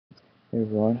Hey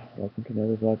everyone, welcome to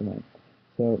another vlog of mine.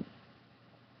 So,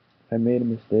 I made a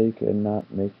mistake in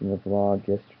not making a vlog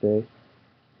yesterday,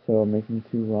 so I'm making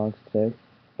two vlogs today.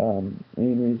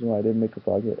 Main reason why I didn't make a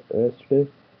vlog yesterday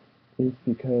is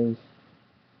because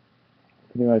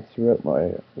pretty much throughout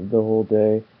the whole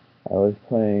day I was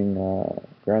playing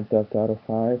Grand Theft Auto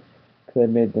 5 because I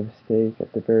made the mistake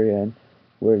at the very end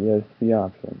where you have three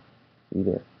options.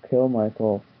 Either kill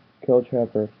Michael, kill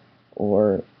Trevor,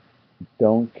 or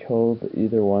don't kill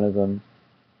either one of them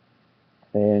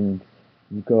and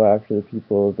you go after the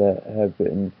people that have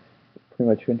been pretty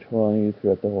much controlling you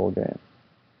throughout the whole game.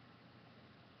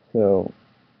 So,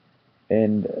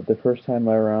 and the first time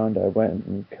around, I went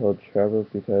and killed Trevor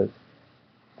because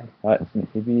I thought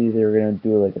maybe they were gonna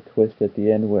do like a twist at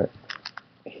the end where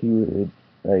he would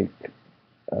like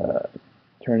uh,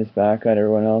 turn his back on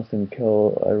everyone else and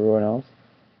kill everyone else.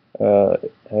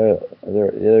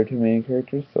 The other two main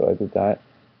characters, so I did that,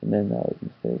 and then that was a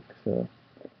mistake. So,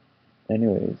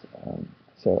 anyways,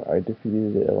 so I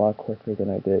defeated it a lot quicker than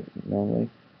I did normally.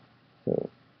 So,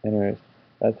 anyways,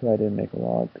 that's why I didn't make a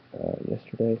vlog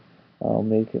yesterday. I'll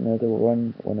make another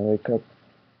one when I wake up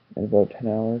in about 10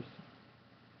 hours,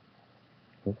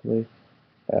 hopefully.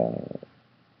 Uh,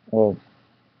 well,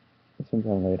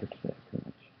 sometime later today, pretty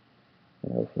much.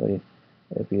 And hopefully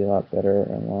it'll be a lot better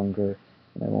and longer,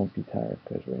 and I won't be tired,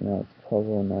 because right now it's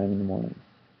 12:09 in the morning.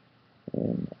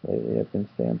 And lately I've been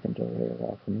staying up until 8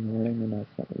 o'clock in the morning, and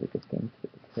that's not really a good thing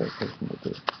for a person to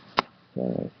do. So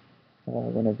anyways,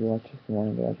 whenever you watch this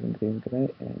morning, guys, have a good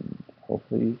night, and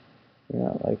hopefully you're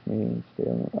not like me and stay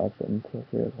up until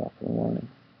 3 o'clock in the morning.